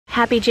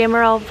Happy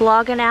Jamerrill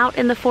vlogging out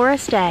in the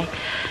forest day.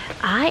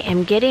 I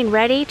am getting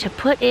ready to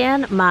put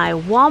in my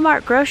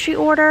Walmart grocery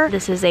order.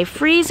 This is a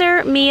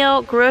freezer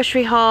meal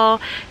grocery haul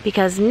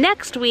because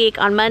next week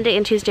on Monday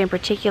and Tuesday in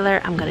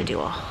particular, I'm gonna do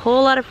a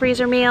whole lot of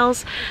freezer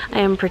meals. I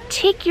am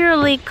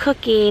particularly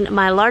cooking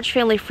my large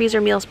family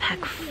freezer meals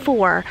pack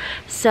 4.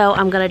 So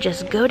I'm gonna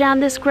just go down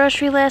this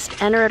grocery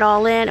list, enter it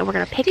all in, and we're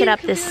gonna pick it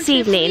up this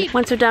evening.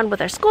 Once we're done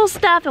with our school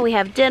stuff and we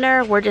have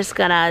dinner, we're just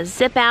gonna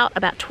zip out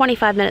about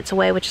 25 minutes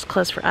away, which is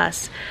close for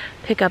us.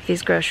 Pick up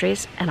these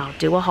groceries and I'll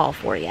do a haul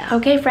for you.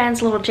 Okay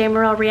friends, little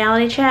Jamerrill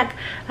reality check.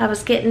 I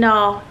was getting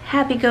all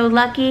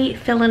happy-go-lucky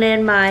filling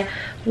in my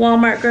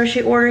Walmart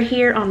grocery order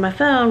here on my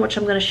phone, which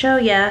I'm going to show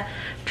you.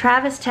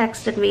 Travis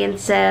texted me and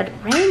said,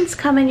 rain's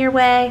coming your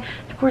way.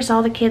 Of course,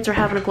 all the kids are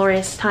having a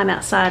glorious time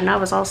outside and I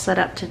was all set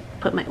up to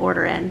put my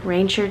order in.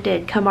 Rain sure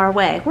did come our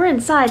way. We're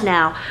inside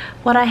now.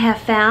 What I have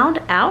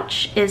found,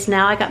 ouch, is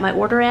now I got my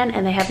order in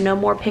and they have no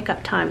more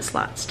pickup time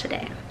slots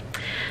today.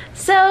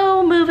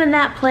 So moving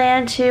that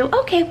plan to,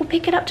 okay, we'll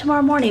pick it up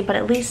tomorrow morning, but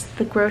at least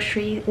the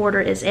grocery order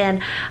is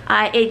in.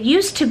 It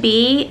used to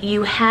be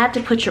you had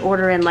to put your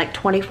order in like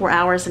 24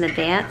 hours in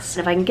advance.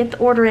 If I can get the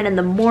order in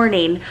the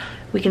morning,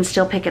 we can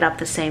still pick it up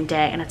the same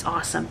day and it's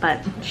awesome.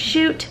 But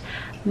shoot,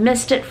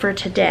 missed it for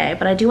today.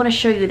 But I do want to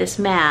show you this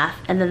math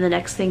and then the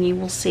next thing you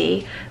will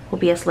see will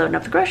be us loading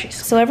up the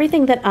groceries. So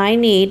everything that I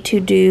need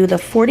to do the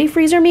 40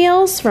 freezer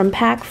meals from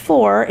pack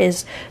 4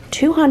 is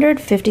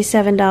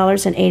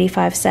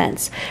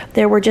 $257.85.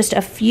 There were just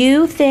a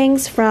few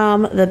things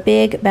from the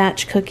big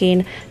batch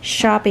cooking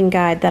shopping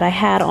guide that I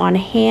had on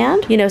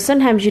hand. You know,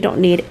 sometimes you don't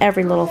need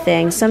every little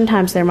thing.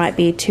 Sometimes there might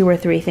be 2 or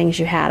 3 things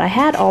you had. I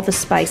had all the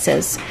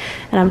spices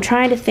and I'm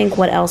trying to think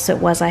what else it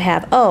was I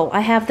have. Oh, I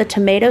have the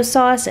tomato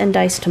sauce and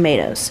diced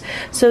tomatoes.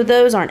 So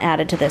those aren't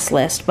added to this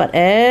list, but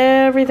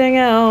everything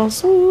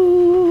else,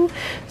 ooh,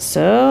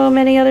 so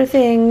many other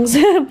things.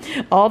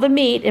 All the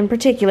meat in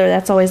particular,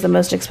 that's always the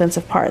most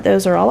expensive part.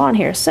 Those are all on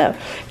here. So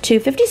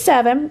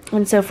 $257,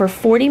 and so for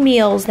 40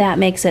 meals that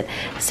makes it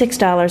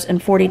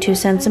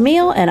 $6.42 a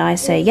meal, and I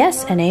say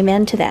yes and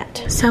amen to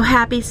that. So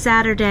happy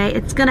Saturday.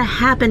 It's gonna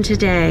happen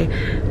today.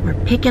 We're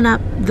picking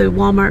up the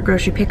Walmart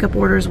grocery pickup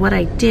orders. What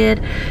I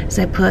did is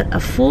I put a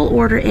full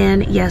order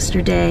in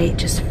yesterday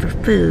just for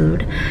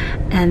food,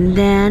 and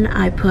then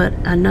I put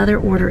another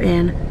order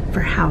in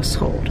for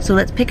household. So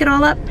let's pick it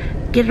all up,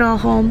 get it all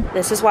home.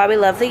 This is why we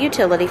love the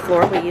utility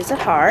floor. We use it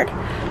hard.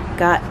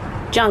 Got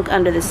junk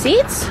under the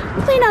seats.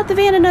 Clean out the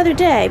van another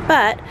day,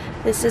 but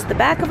this is the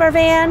back of our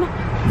van.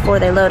 Before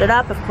they load it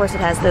up, of course, it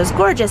has those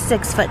gorgeous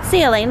 6-foot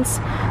ceilings.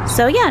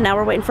 So yeah, now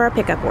we're waiting for our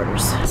pickup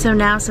orders. So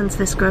now, since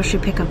this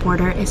grocery pickup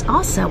order is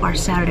also our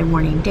Saturday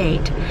morning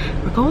date,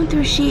 we're going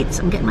through sheets.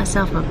 I'm getting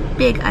myself a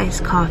big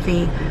iced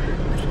coffee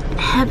with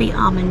heavy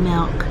almond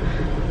milk.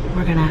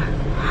 We're gonna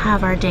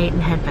have our date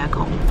and head back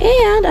home.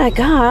 And I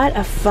got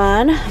a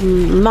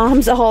fun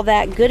Mom's All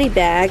That goodie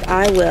bag.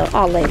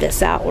 I'll lay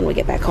this out when we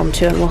get back home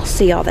too, and we'll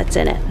see all that's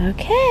in it.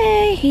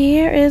 Okay,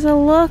 here is a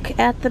look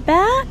at the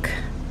back.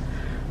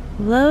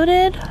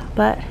 Loaded,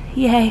 but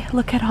yay,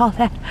 look at all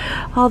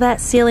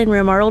that ceiling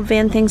room. Our old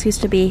van things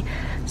used to be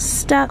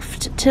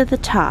stuffed to the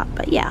top,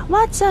 but yeah,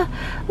 lots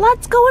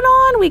going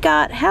on. We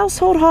got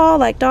household haul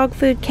like dog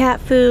food, cat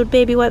food,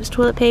 baby wipes,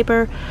 toilet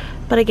paper.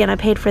 But again, I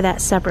paid for that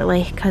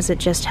separately because it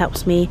just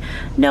helps me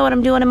know what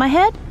I'm doing in my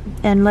head.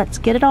 And let's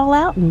get it all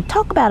out and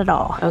talk about it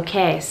all.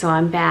 Okay, so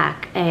I'm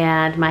back,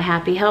 and my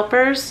happy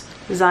helpers,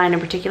 Zion in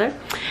particular,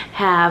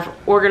 have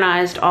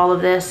organized all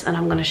of this, and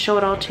I'm gonna show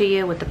it all to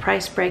you with the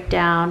price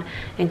breakdown,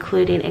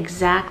 including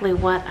exactly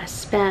what I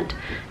spent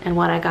and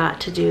what I got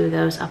to do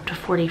those up to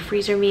 40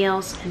 freezer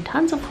meals and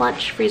tons of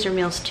lunch freezer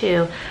meals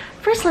too.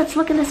 First, let's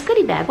look in this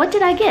goodie bag. What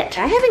did I get?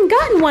 I haven't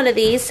gotten one of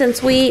these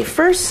since we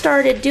first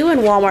started doing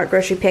Walmart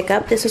grocery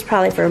pickup. This was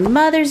probably for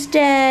Mother's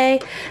Day.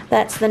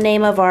 That's the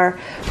name of our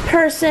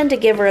person to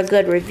give her a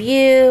good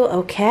review.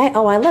 Okay.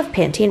 Oh, I love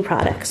Pantene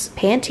products.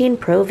 Pantene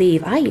Pro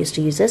Vive. I used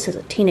to use this as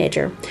a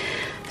teenager.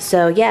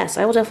 So yes,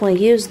 I will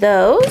definitely use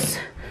those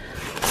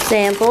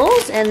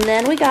samples. And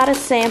then we got a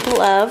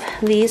sample of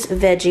these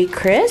Veggie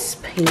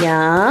Crisp.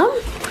 Yum.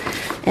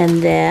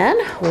 And then,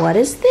 what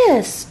is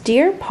this?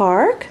 Deer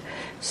Park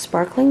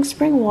Sparkling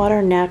Spring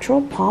Water Natural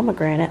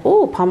Pomegranate.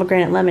 Oh,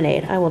 pomegranate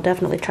lemonade. I will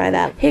definitely try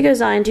that. Here goes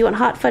Zion. Do you want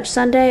hot fudge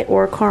sundae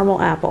or caramel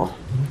apple?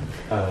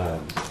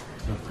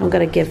 I'm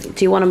gonna give.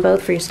 Do you want them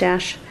both for your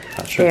stash?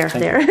 Sure.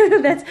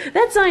 There.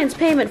 That's Zion's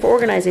payment for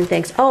organizing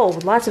things. Oh,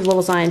 lots of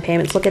little Zion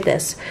payments. Look at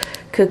this.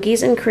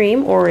 Cookies and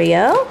cream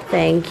Oreo.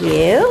 Thank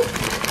you.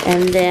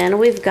 And then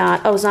we've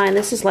got. Oh, Zion,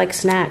 this is like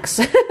snacks.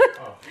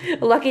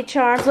 Lucky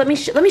Charms. Let me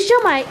show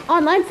my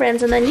online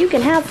friends, and then you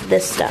can have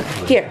this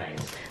stuff. Here.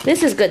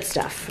 This is good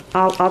stuff.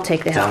 I'll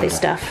take the healthy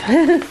stuff.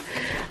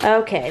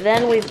 Okay,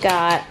 then we've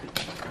got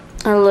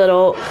a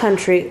little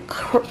country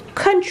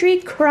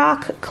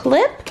crock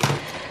clip.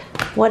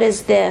 What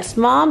is this?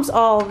 Mom's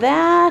All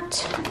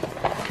That.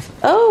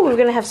 Oh, we're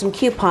gonna have some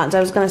coupons. I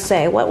was gonna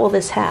say, what will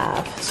this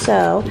have?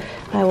 So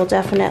I will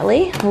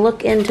definitely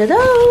look into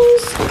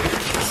those.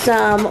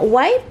 Some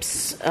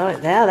wipes. Oh,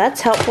 yeah,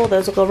 that's helpful.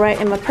 Those will go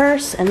right in my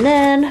purse. And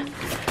then,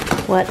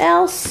 what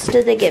else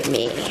did they give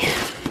me?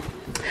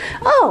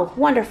 Oh,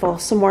 wonderful.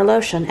 Some more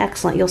lotion.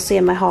 Excellent. You'll see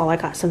in my haul I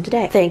got some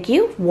today. Thank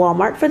you,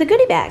 Walmart, for the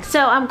goodie bag.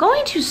 So I'm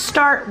going to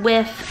start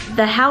with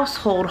the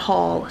household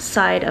haul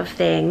side of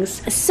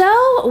things.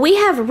 So we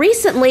have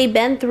recently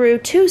been through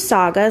 2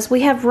 sagas.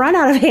 We have run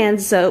out of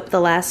hand soap the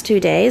last 2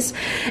 days,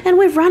 and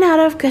we've run out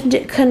of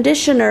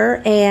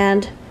conditioner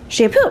and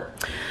shampoo.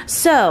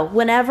 So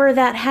whenever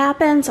that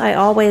happens, I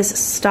always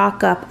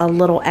stock up a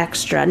little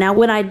extra. Now,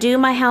 when I do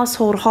my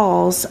household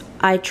hauls,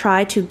 I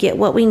try to get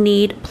what we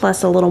need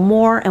plus a little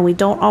more, and we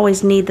don't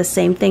always need the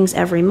same things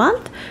every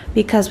month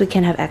because we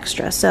can have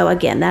extra. So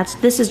again,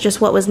 this is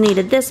just what was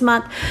needed this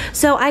month.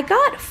 So I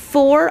got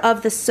 4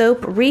 of the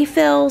soap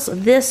refills.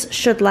 This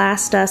should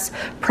last us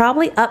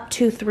probably up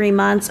to 3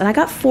 months, and I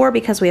got 4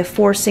 because we have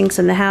 4 sinks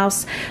in the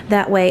house.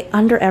 That way,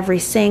 under every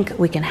sink,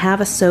 we can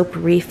have a soap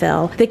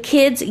refill. The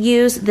kids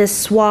use this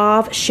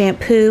Suave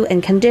shampoo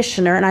and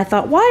conditioner, and I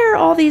thought, why are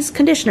all these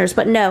conditioners?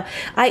 But no,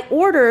 I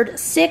ordered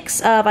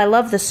 6 of, I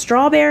love the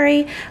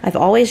strawberry. I've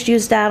always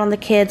used that on the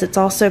kids. It's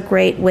also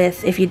great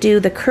with, if you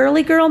do the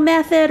curly girl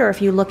method, or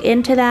if you look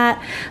into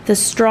that, the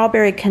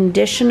strawberry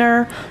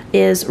conditioner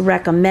is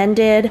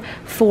recommended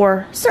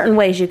for certain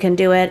ways you can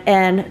do it.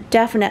 And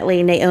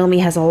definitely Naomi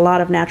has a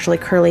lot of naturally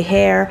curly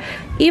hair.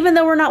 Even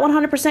though we're not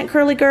 100%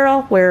 curly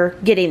girl, we're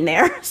getting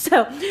there.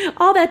 So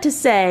all that to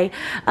say,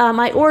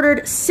 I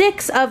ordered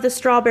 6 of the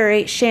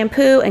strawberry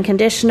shampoo and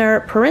conditioner,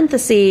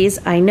 parentheses,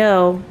 I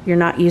know you're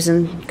not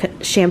using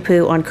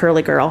shampoo on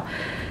curly girl.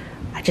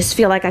 I just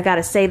feel like I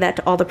gotta say that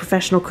to all the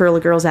professional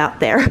curly girls out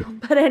there.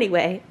 But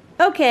anyway,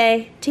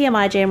 okay,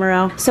 TMI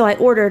Jamerrill. So I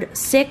ordered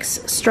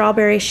 6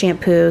 strawberry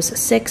shampoos,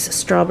 6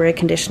 strawberry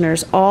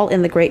conditioners, all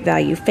in the Great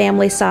Value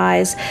family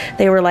size.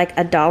 They were like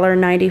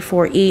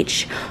 $1.94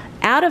 each.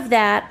 Out of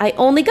that, I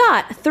only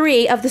got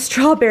 3 of the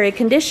strawberry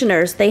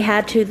conditioners. They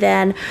had to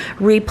then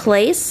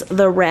replace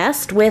the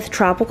rest with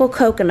tropical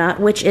coconut,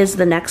 which is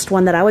the next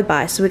one that I would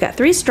buy. So we got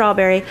 3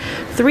 strawberry,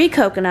 3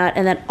 coconut,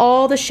 and then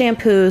all the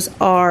shampoos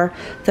are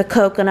the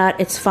coconut.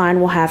 It's fine,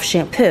 we'll have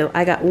shampoo.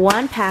 I got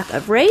 1 pack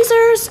of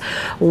razors,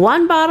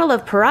 1 bottle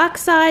of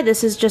peroxide.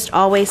 This is just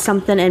always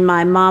something in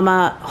my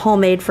mama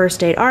homemade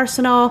first aid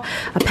arsenal,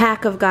 a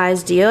pack of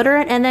Guy's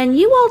deodorant, and then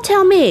you all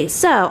tell me.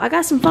 So I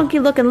got some funky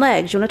looking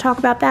legs. You want to talk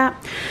about that?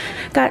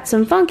 Got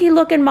some funky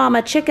looking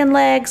mama chicken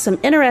legs, some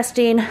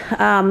interesting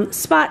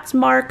spots,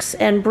 marks,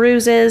 and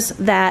bruises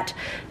that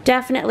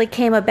definitely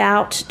came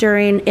about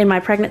in my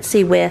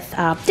pregnancy with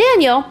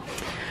Daniel.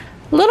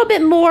 A little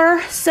bit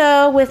more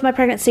so with my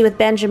pregnancy with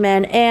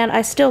Benjamin, and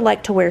I still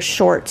like to wear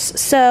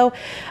shorts. So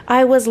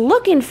I was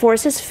looking for, it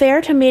says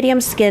fair to medium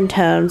skin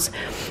tones.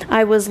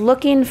 I was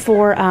looking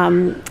for,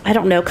 I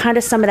don't know, kind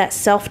of some of that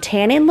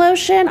self-tanning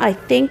lotion. I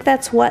think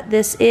that's what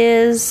this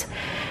is.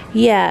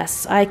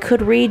 Yes, I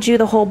could read you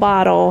the whole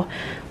bottle.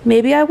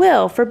 Maybe I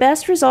will. For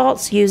best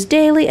results, use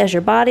daily as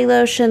your body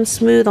lotion.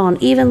 Smooth on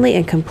evenly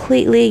and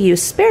completely.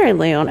 Use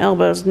sparingly on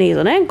elbows, knees,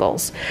 and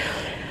ankles.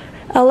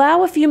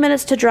 Allow a few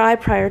minutes to dry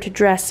prior to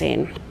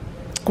dressing.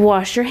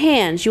 Wash your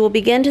hands. You will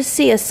begin to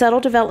see a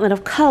subtle development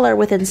of color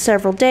within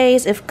several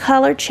days. If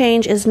color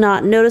change is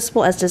not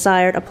noticeable as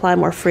desired, apply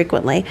more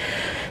frequently.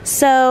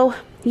 So,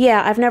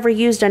 yeah, I've never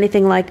used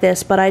anything like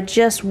this, but I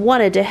just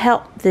wanted to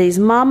help these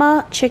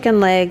mama chicken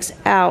legs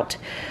out.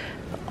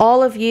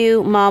 All of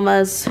you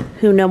mamas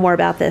who know more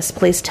about this,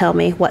 please tell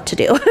me what to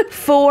do.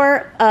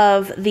 4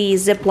 of the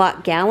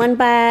Ziploc gallon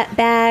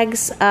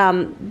bags.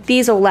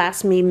 These will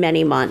last me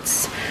many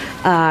months.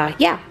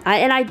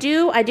 I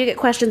do get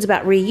questions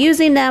about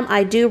reusing them.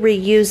 I do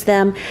reuse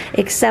them,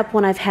 except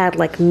when I've had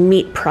like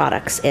meat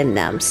products in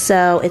them.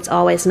 So it's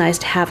always nice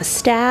to have a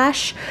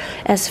stash.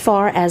 As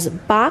far as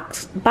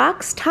box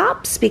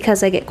tops,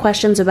 because I get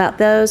questions about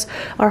those,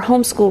 our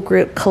homeschool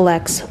group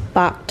collects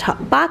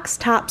box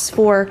tops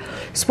for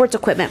sports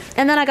equipment.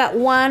 And then I got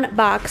 1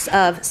 box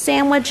of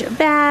sandwich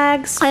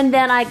bags, and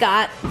then I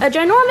got a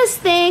ginormous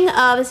thing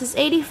of, this is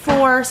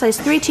 84 size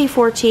 3T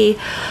 4T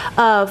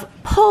of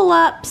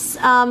pull-ups.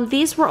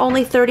 These were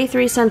only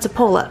 33 cents a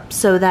pull-up,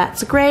 so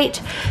that's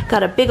great.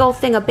 Got a big old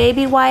thing of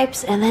baby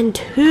wipes, and then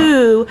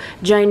 2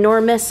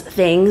 ginormous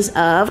things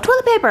of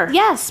toilet paper.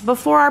 Yes,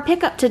 before our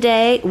pickup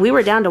today, we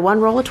were down to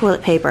 1 roll of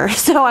toilet paper,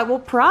 so I will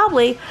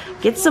probably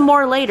get some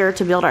more later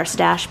to build our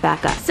stash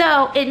back up.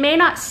 So it may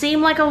not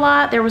seem like a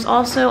lot. There was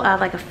also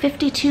like a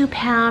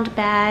 52-pound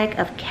bag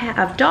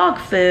of dog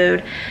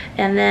food,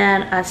 and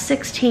then a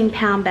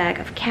 16-pound bag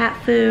of cat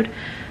food.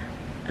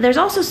 There's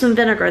also some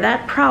vinegar.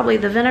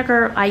 The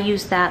vinegar, I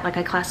use that, like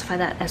I classify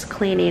that as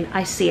cleaning.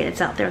 I see it,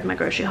 it's out there with my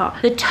grocery haul.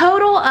 The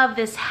total of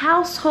this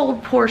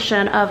household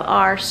portion of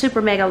our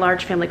super mega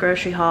large family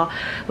grocery haul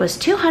was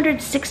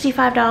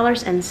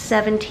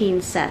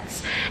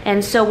 $265.17.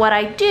 And so what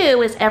I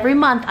do is every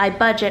month I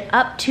budget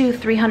up to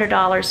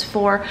 $300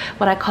 for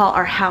what I call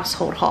our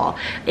household haul.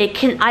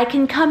 I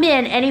can come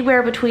in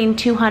anywhere between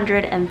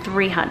 $200 and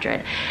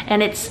 $300.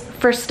 And it's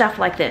for stuff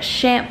like this: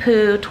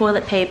 shampoo,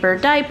 toilet paper,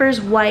 diapers,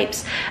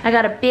 wipes. I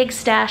got a big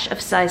stash of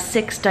size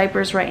 6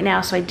 diapers right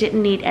now, so I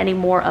didn't need any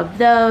more of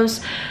those.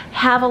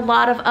 Have a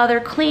lot of other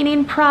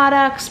cleaning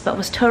products, but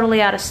was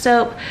totally out of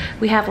soap.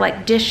 We have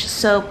like dish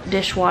soap,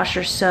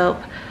 dishwasher soap.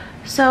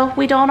 So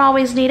we don't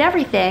always need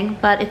everything,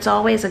 but it's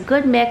always a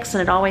good mix,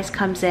 and it always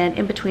comes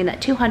in between that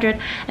 $200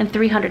 and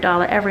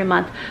 $300 every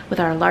month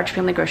with our large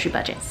family grocery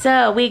budget.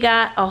 So we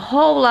got a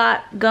whole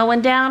lot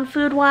going down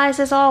food-wise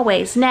as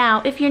always.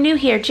 Now, if you're new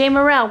here,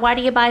 Jamerrill, why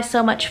do you buy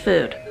so much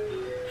food?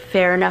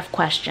 Fair enough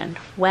question.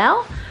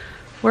 Well,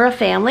 we're a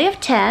family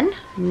of 10,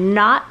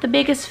 not the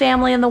biggest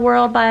family in the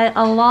world by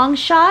a long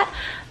shot,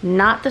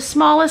 not the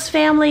smallest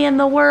family in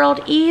the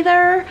world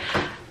either.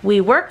 We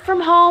work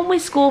from home, we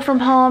school from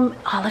home.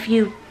 All of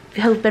you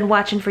who've been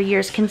watching for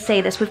years can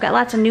say this. We've got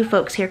lots of new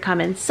folks here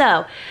coming.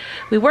 So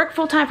we work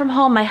full-time from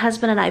home, my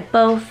husband and I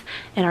both,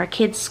 and our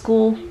kids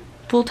school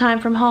full-time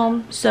from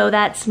home. So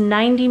that's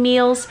 90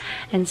 meals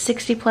and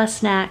 60 plus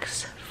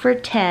snacks for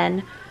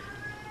 10,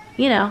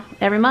 you know,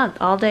 every month,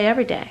 all day,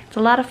 every day. It's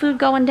a lot of food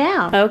going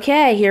down.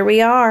 Okay, here we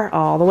are,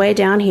 all the way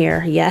down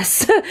here.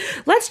 Yes.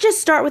 Let's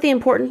just start with the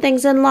important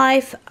things in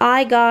life.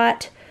 I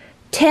got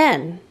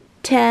 10,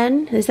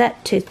 is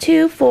that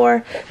 2,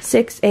 4,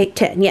 6, 8,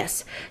 10?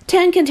 Yes,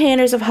 10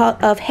 containers of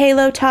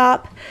Halo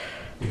Top,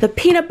 the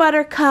peanut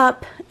butter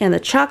cup, and the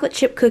chocolate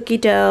chip cookie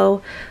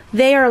dough.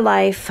 They are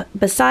life.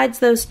 Besides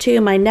those two,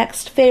 my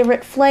next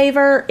favorite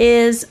flavor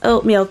is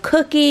oatmeal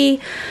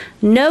cookie.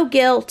 No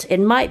guilt.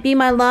 It might be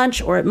my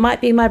lunch or it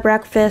might be my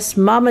breakfast.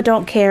 Mama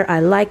don't care. I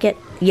like it.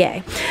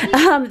 Yay.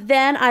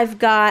 Then I've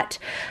got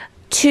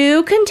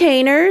 2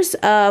 containers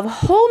of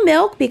whole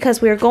milk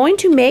because we're going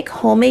to make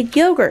homemade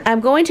yogurt. I'm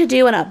going to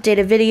do an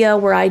updated video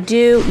where I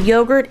do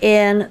yogurt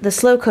in the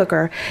slow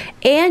cooker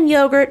and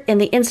yogurt in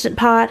the Instant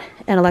Pot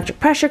and electric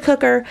pressure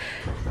cooker,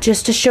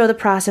 just to show the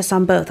process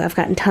on both. I've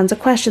gotten tons of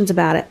questions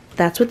about it.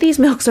 That's what these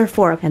milks are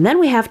for. And then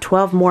we have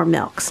 12 more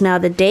milks. Now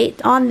the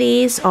date on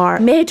these are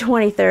May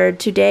 23rd.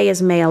 Today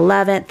is May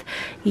 11th.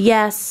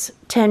 Yes,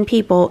 10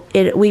 people.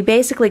 We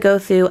basically go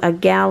through a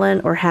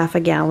gallon or half a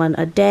gallon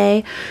a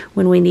day.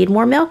 When we need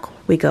more milk,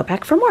 we go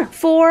back for more.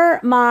 For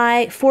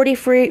my 40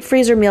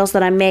 freezer meals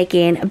that I'm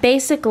making,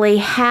 basically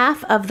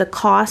half of the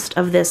cost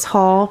of this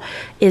haul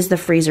is the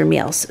freezer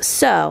meals.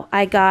 So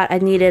I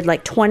needed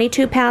like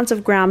 22 pounds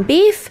of ground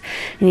beef.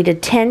 I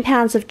needed 10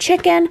 pounds of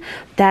chicken.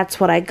 That's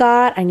what I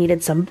got. I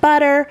needed some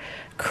butter,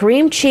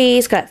 cream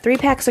cheese, got 3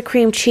 packs of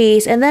cream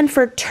cheese. And then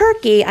for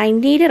turkey, I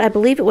needed, I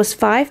believe it was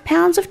 5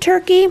 pounds of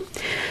turkey.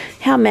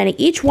 How many?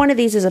 Each one of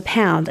these is a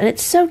pound, and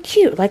it's so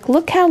cute. Like,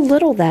 look how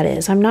little that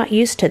is. I'm not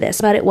used to this,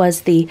 but it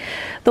was the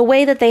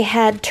way that they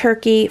had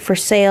turkey for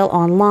sale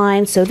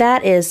online. So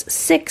that is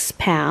 6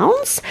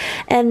 pounds.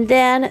 And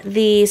then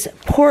these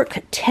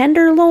pork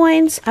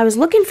tenderloins. I was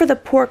looking for the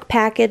pork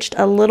packaged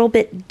a little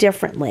bit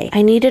differently.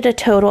 I needed a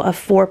total of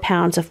 4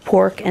 pounds of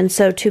pork, and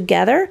so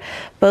together,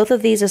 both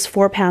of these is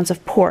 4 pounds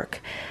of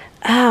pork.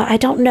 I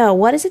don't know.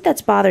 What is it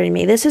that's bothering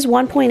me? This is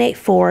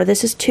 1.84.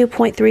 This is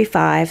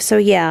 2.35. So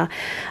yeah.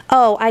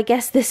 Oh, I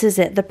guess this is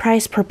it. The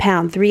price per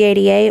pound,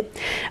 $3.88.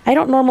 I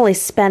don't normally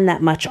spend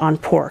that much on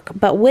pork,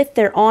 but with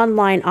their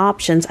online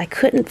options, I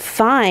couldn't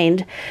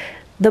find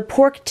the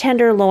pork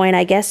tenderloin.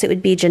 I guess it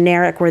would be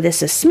generic where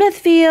this is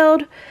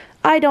Smithfield.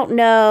 I don't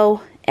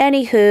know.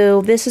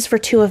 Anywho, this is for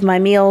 2 of my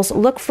meals.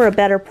 Look for a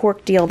better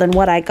pork deal than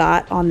what I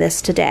got on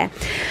this today.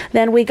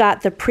 Then we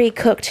got the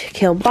pre-cooked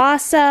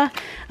kielbasa.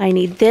 I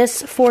need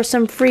this for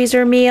some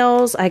freezer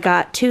meals. I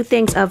got 2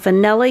 things of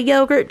vanilla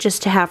yogurt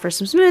just to have for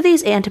some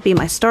smoothies and to be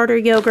my starter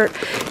yogurt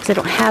because I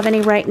don't have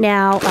any right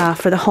now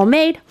for the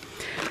homemade.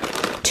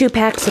 2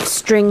 packs of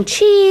string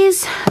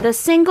cheese, the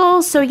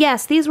singles. So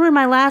yes, these were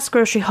my last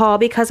grocery haul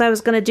because I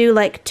was going to do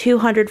like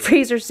 200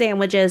 freezer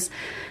sandwiches.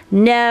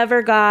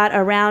 Never got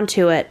around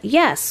to it.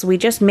 Yes, we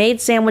just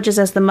made sandwiches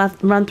as the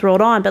month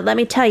rolled on, but let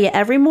me tell you,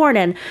 every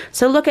morning,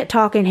 so look at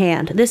Talking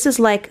Hand. This is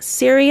like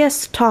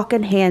serious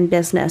Talking Hand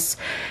business.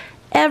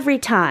 Every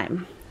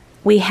time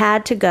we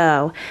had to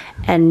go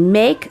and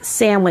make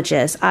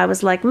sandwiches, I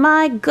was like,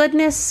 my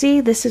goodness,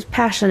 see, this is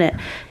passionate.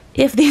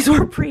 If these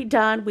were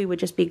pre-done, we would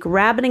just be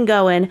grabbing and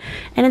going,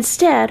 and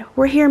instead,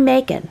 we're here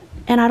making,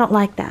 and I don't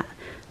like that.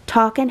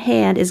 Talking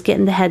Hand is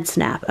getting the head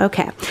snap.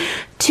 Okay.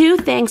 2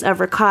 things of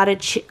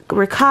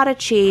ricotta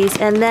cheese,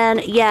 and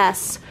then,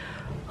 yes,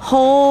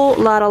 whole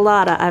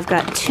lotta. I've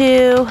got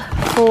 2,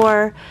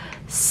 4,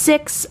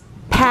 6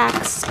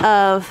 packs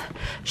of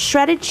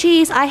shredded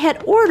cheese. I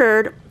had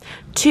ordered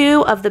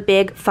 2 of the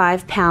big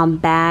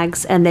 5-pound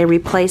bags, and they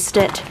replaced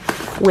it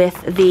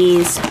with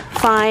these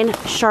fine,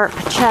 sharp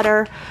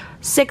cheddar.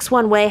 6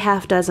 one way,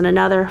 half dozen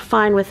another.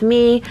 Fine with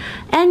me.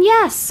 And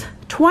yes,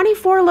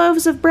 24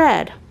 loaves of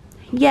bread.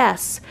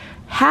 Yes,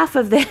 half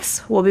of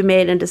this will be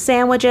made into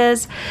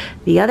sandwiches.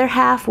 The other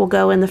half will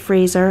go in the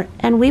freezer,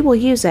 and we will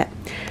use it.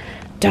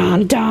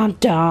 Dun, dun,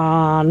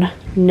 dun.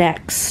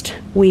 Next,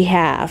 we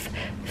have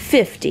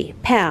 50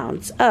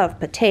 pounds of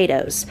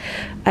potatoes.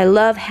 I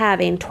love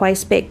having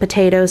twice baked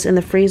potatoes in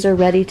the freezer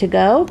ready to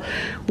go.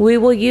 We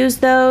will use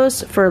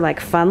those for like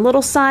fun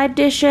little side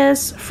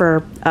dishes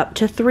for up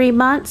to 3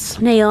 months.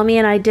 Naomi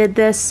and I did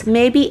this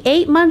maybe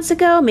 8 months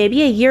ago,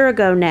 maybe a year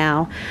ago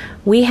now.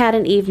 We had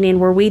an evening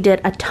where we did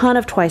a ton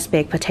of twice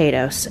baked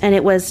potatoes, and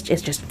it's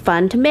just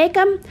fun to make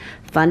them,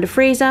 fun to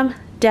freeze them,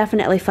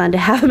 definitely fun to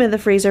have them in the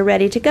freezer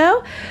ready to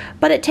go,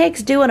 but it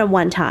takes doing them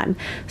one time.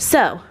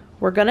 So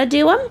we're gonna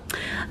do them.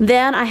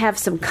 Then I have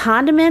some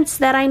condiments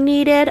that I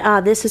needed.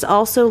 This is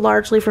also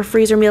largely for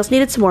freezer meals.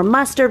 Needed some more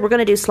mustard. We're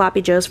gonna do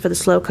sloppy joes for the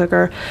slow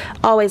cooker.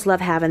 Always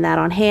love having that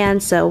on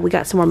hand, so we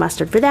got some more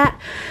mustard for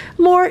that.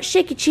 More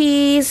shaky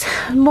cheese,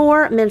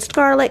 more minced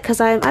garlic,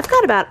 because I've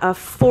got about a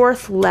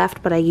fourth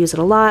left, but I use it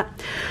a lot.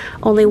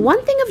 Only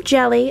one thing of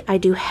jelly. I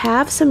do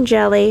have some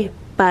jelly,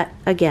 but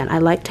again, I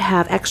like to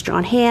have extra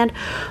on hand.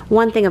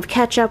 One thing of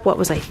ketchup, what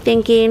was I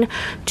thinking?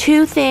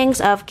 2 things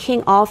of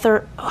King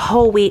Arthur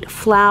whole wheat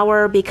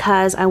flour,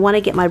 because I want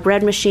to get my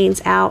bread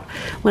machines out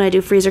when I do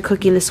freezer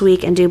cooking this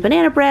week and do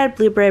banana bread,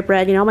 blueberry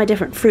bread, you know, all my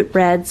different fruit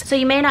breads. So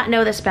you may not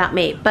know this about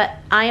me, but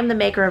I am the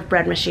maker of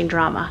bread machine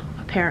drama,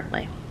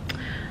 apparently.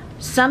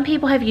 Some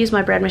people have used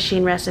my bread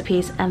machine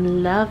recipes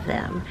and love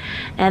them.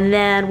 And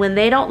then when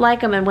they don't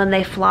like them and when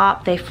they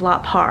flop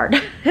hard.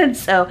 And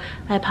so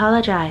I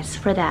apologize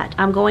for that.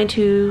 I'm going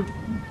to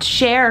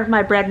share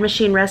my bread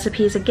machine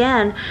recipes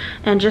again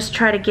and just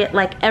try to get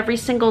like every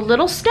single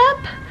little step.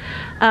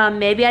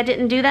 Maybe I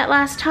didn't do that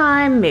last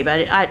time. Maybe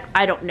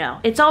I don't know.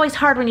 It's always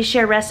hard when you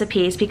share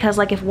recipes because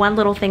like if one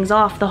little thing's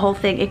off, the whole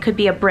thing, it could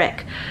be a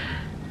brick.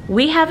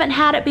 We haven't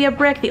had it be a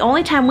brick. The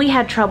only time we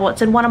had trouble,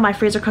 it's in one of my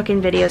freezer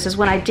cooking videos, is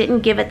when I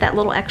didn't give it that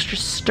little extra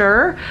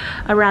stir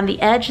around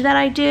the edge that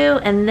I do,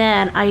 and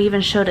then I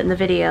even showed it in the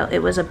video. It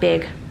was a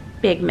big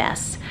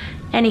mess.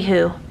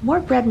 Anywho,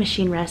 more bread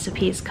machine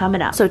recipes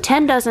coming up. So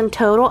 10 dozen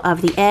total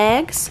of the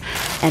eggs,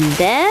 and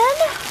then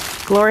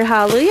glory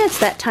hallelujah, it's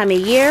that time of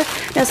year.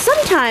 Now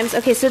sometimes,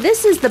 okay, so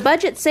this is the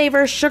Budget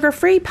Saver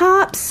sugar-free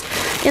pops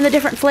in the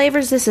different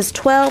flavors. This is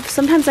 12.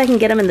 Sometimes I can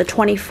get them in the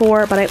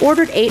 24, but I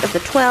ordered 8 of the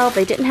 12.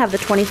 They didn't have the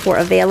 24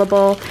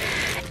 available.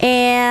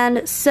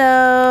 And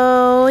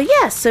so,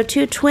 yes, so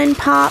 2 twin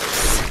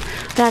pops.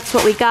 That's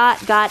what we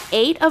got. Got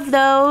 8 of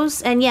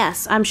those. And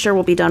yes, I'm sure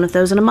we'll be done with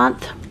those in a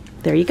month.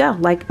 There you go.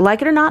 Like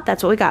it or not,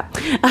 that's what we got.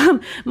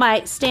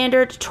 My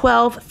standard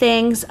 12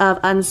 things of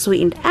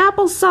unsweetened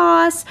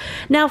applesauce.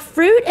 Now,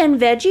 fruit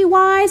and veggie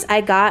wise,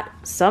 I got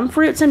some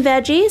fruits and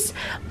veggies,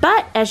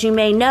 but as you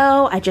may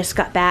know, I just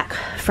got back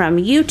from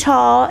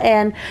Utah,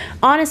 and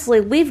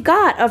honestly, we've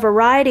got a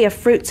variety of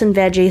fruits and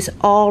veggies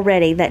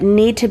already that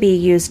need to be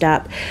used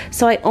up.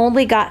 So I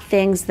only got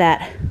things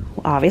that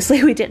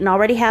obviously we didn't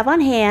already have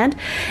on hand,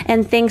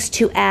 and things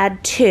to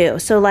add to.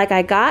 So like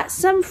I got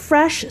some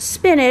fresh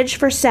spinach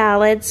for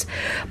salads.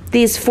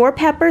 These 4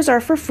 peppers are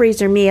for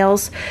freezer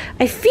meals.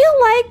 I feel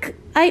like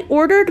I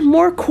ordered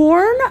more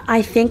corn.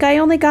 I think I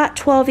only got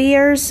 12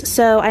 ears,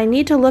 so I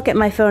need to look at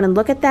my phone and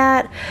look at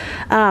that.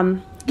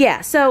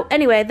 Yeah, so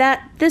anyway,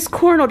 this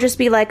corn will just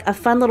be like a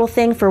fun little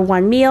thing for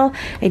one meal.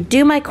 I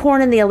do my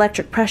corn in the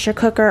electric pressure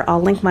cooker.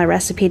 I'll link my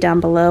recipe down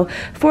below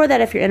for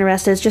that if you're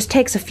interested. It just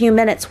takes a few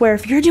minutes, where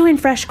if you're doing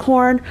fresh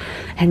corn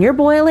and you're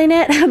boiling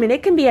it, I mean,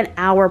 it can be an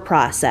hour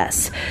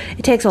process.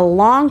 It takes a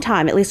long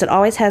time, at least it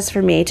always has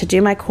for me, to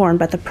do my corn,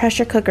 but the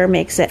pressure cooker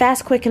makes it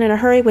fast, quick, and in a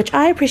hurry, which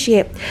I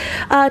appreciate.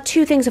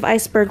 2 things of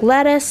iceberg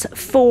lettuce,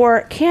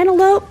 4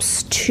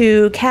 cantaloupes,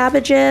 2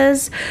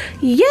 cabbages,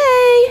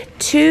 yay,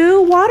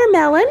 2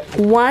 watermelon,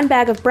 1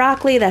 bag of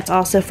broccoli, that's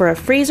also for a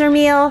freezer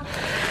meal,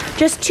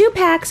 just 2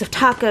 packs of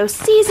taco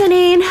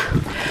seasoning,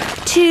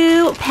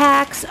 2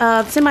 packs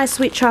of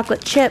semi-sweet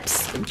chocolate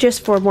chips,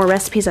 just for more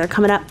recipes that are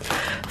coming up,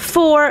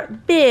 4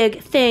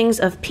 big things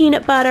of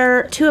peanut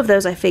butter. 2 of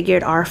those I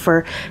figured are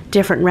for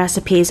different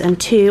recipes, and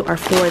 2 are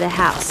for the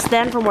house.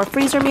 Then for more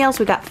freezer meals,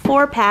 we got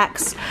 4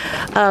 packs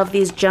of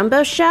these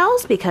jumbo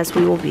shells, because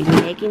we will be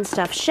making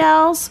stuffed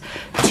shells,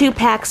 2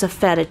 packs of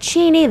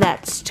fettuccine,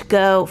 that's to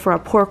go for a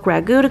pork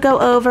ragu to go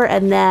over,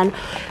 and then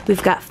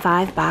we've got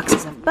 5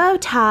 boxes of bow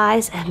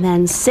ties, and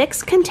then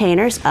 6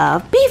 containers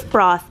of beef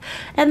broth.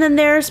 And then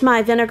there's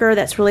my vinegar,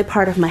 that's really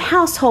part of my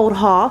household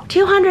haul.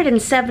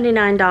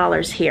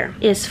 $279 here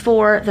is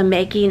for the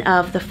making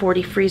of the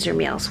 40 freezer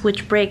meals,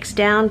 which breaks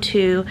down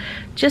to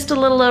just a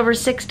little over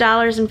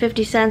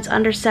 $6.50,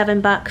 under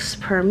 $7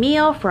 per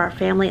meal for our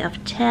family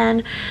of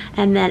 10,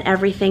 and then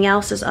everything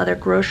else is other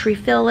grocery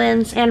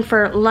fill-ins. And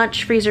for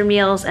lunch freezer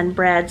meals and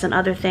breads and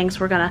other things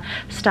we're gonna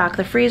stock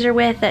the freezer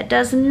with, that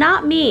does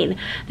not mean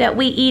that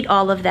we eat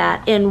all of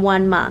that in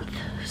 1 month.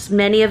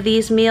 Many of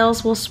these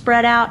meals will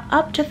spread out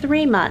up to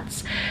 3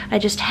 months. I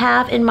just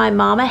have in my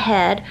mama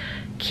head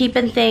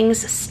keeping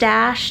things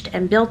stashed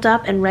and built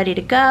up and ready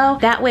to go.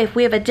 That way, if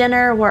we have a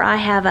dinner where I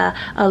have a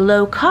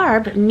low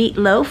carb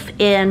meatloaf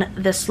in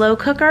the slow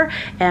cooker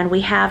and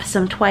we have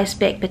some twice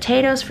baked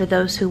potatoes for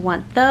those who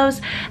want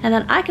those, and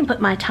then I can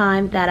put my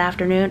time that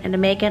afternoon into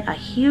making a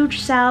huge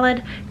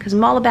salad, because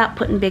I'm all about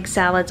putting big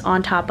salads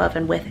on top of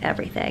and with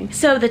everything.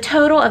 So the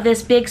total of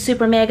this big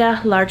super mega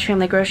large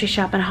family grocery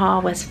shopping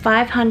haul was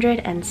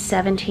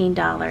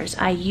 $517.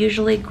 I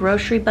usually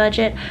grocery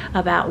budget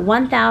about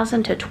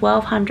 $1,000 to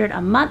 $1,200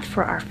 a month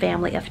for our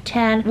family of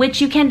 10,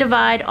 which you can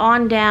divide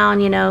on down,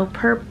 you know,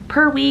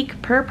 per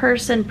week, per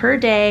person, per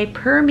day,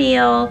 per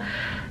meal,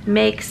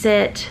 makes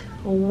it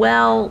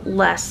well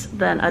less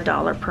than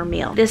 $1 per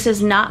meal. This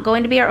is not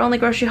going to be our only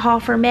grocery haul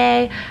for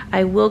May.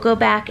 I will go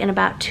back in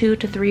about 2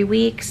 to 3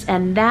 weeks,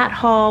 and that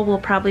haul will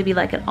probably be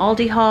like an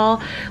Aldi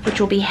haul, which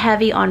will be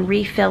heavy on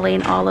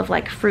refilling all of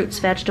like fruits,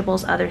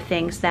 vegetables, other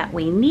things that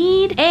we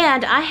need.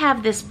 And I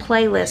have this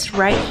playlist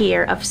right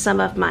here of some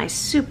of my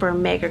super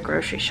mega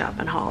grocery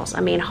shopping hauls.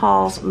 I mean,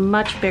 hauls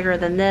much bigger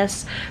than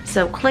this.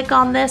 So click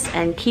on this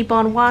and keep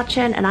on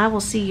watching, and I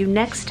will see you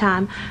next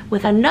time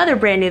with another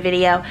brand new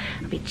video.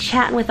 I'll be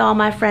chatting with all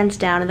my friends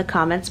down in the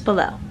comments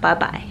below.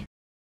 Bye-bye.